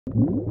So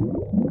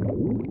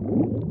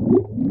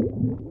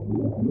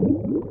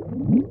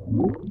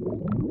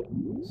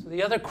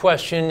the other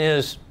question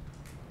is,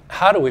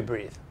 how do we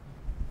breathe?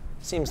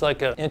 Seems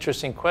like an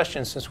interesting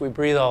question since we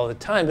breathe all the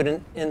time, but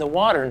in the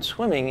water and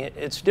swimming,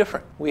 it's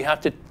different. We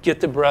have to get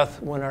the breath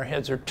when our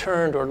heads are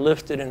turned or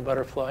lifted in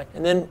butterfly,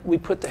 and then we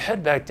put the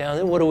head back down,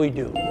 then what do we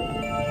do?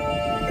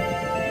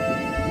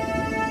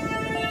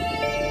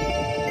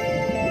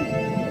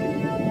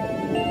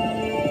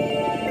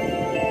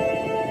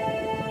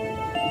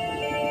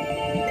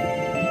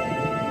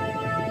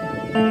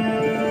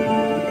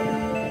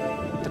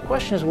 The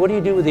question is, what do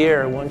you do with the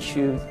air once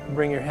you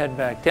bring your head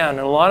back down?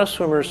 And a lot of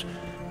swimmers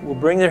will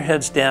bring their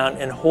heads down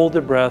and hold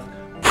their breath,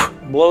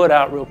 blow it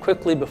out real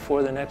quickly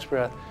before the next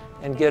breath,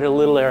 and get a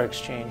little air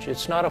exchange.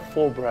 It's not a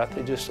full breath,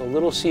 it's just a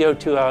little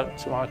CO2 out,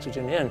 some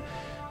oxygen in.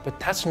 But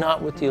that's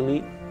not what the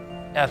elite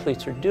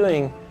athletes are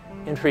doing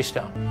in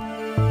freestyle.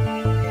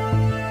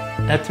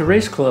 At the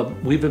race club,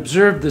 we've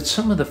observed that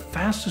some of the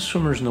fastest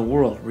swimmers in the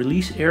world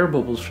release air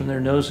bubbles from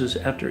their noses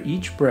after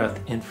each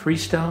breath in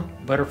freestyle,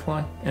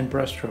 butterfly, and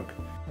breaststroke.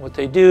 What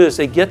they do is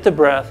they get the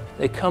breath,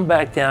 they come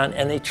back down,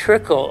 and they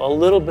trickle a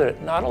little bit,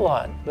 not a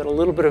lot, but a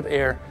little bit of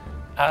air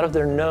out of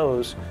their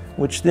nose,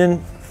 which then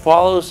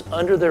follows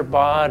under their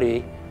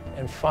body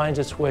and finds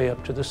its way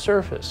up to the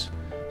surface.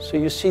 So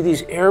you see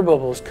these air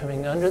bubbles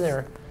coming under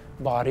their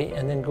body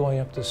and then going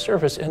up to the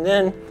surface, and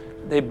then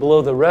they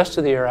blow the rest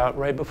of the air out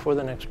right before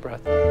the next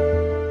breath.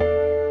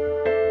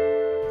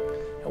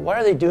 And why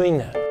are they doing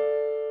that?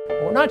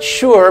 We're not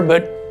sure,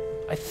 but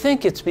I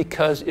think it's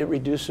because it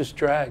reduces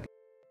drag.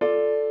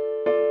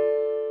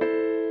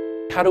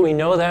 How do we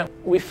know that?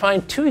 We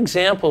find two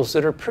examples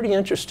that are pretty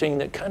interesting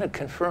that kind of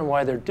confirm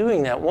why they're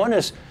doing that. One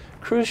is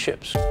cruise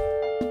ships.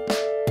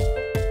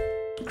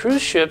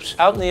 Cruise ships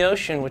out in the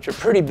ocean, which are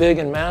pretty big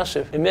and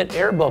massive, emit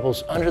air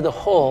bubbles under the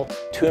hull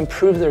to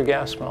improve their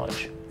gas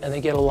mileage. And they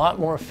get a lot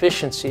more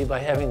efficiency by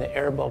having the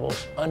air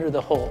bubbles under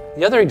the hull.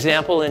 The other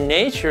example in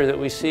nature that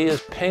we see is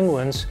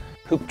penguins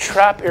who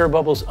trap air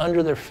bubbles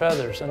under their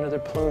feathers, under their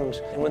plumes.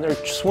 And when they're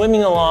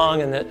swimming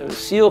along and the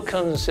seal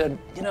comes and said,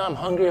 you know, I'm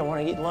hungry, I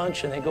want to eat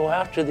lunch, and they go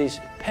after these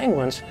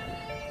penguins,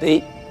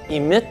 they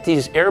emit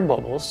these air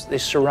bubbles, they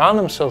surround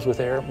themselves with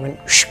air, when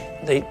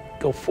they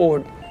go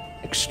forward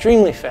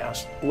extremely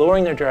fast,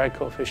 lowering their drag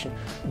coefficient,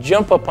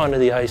 jump up onto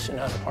the ice and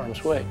out of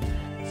harm's way.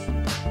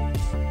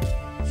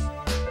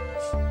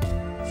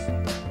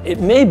 It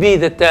may be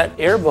that that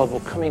air bubble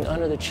coming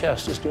under the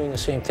chest is doing the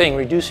same thing,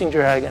 reducing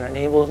drag and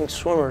enabling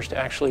swimmers to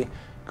actually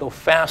go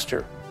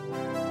faster.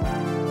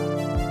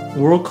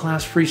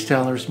 World-class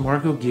freestylers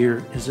Margot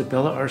Geer,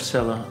 Isabella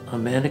Arcella,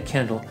 Amanda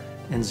Kendall,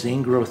 and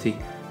Zane Grothy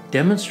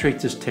demonstrate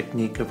this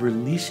technique of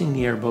releasing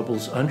the air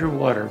bubbles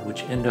underwater,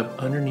 which end up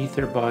underneath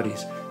their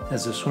bodies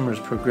as the swimmers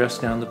progress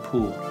down the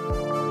pool.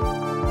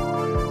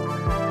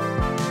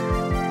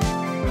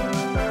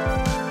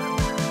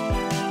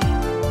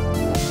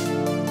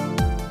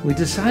 We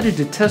decided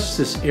to test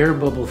this air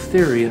bubble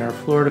theory in our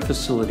Florida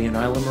facility in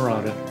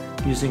Islamorada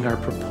using our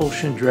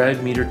propulsion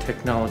drag meter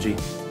technology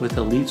with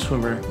elite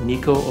swimmer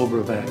Nico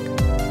Obrovac.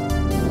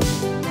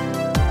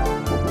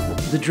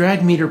 The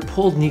drag meter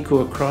pulled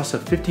Nico across a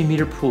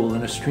 50-meter pool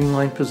in a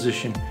streamlined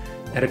position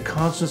at a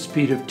constant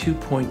speed of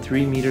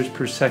 2.3 meters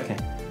per second,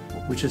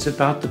 which is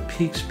about the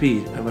peak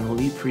speed of an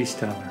elite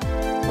freestyler.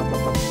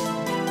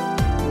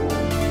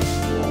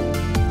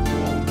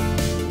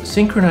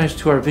 Synchronized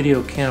to our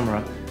video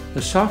camera,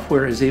 the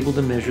software is able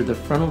to measure the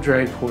frontal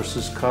drag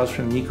forces caused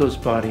from Nico's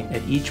body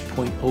at each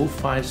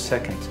 0.05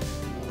 seconds,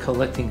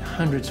 collecting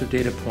hundreds of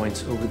data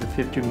points over the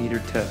 50-meter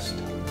test.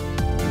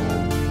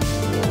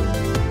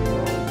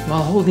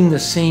 While holding the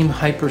same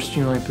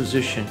hyper-streamlined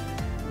position,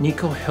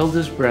 Nico held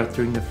his breath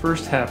during the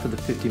first half of the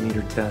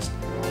 50-meter test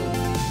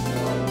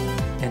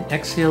and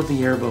exhaled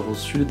the air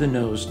bubbles through the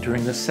nose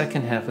during the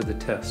second half of the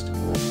test.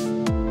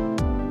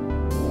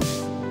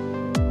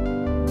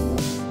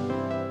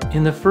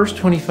 In the first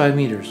 25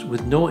 meters,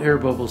 with no air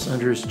bubbles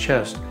under his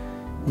chest,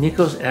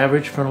 Nico's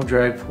average frontal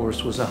drag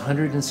force was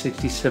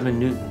 167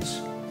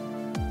 newtons.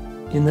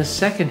 In the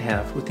second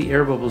half, with the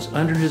air bubbles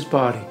under his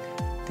body,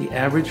 the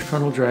average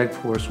frontal drag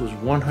force was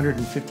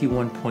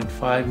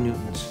 151.5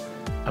 newtons,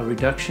 a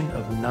reduction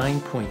of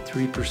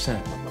 9.3%.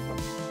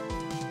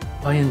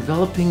 By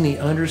enveloping the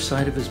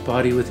underside of his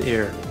body with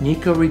air,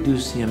 Nico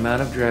reduced the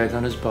amount of drag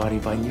on his body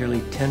by nearly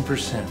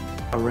 10%,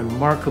 a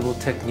remarkable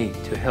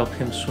technique to help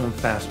him swim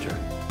faster.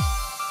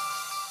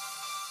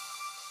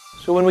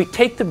 So when we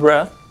take the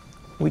breath,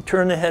 we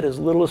turn the head as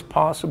little as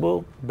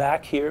possible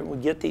back here, we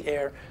get the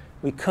air,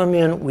 we come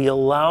in, we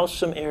allow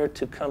some air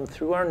to come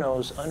through our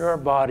nose, under our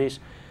bodies.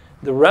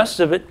 The rest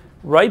of it,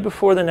 right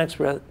before the next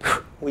breath,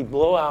 we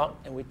blow out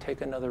and we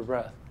take another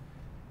breath.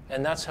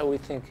 And that's how we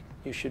think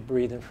you should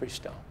breathe in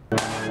freestyle.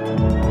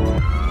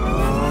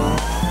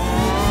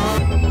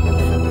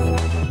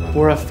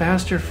 For a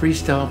faster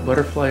freestyle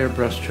butterfly or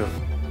breaststroke,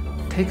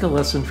 take a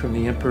lesson from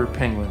the emperor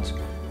penguins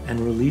and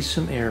release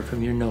some air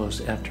from your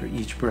nose after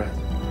each breath.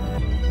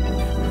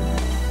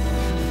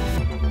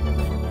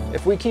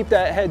 If we keep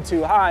that head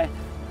too high,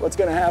 what's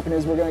going to happen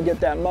is we're going to get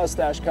that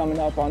mustache coming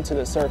up onto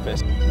the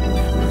surface.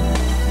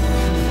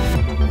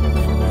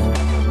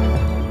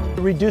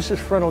 It reduces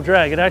frontal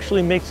drag. It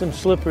actually makes them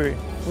slippery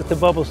with the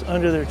bubbles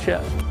under their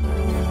chest.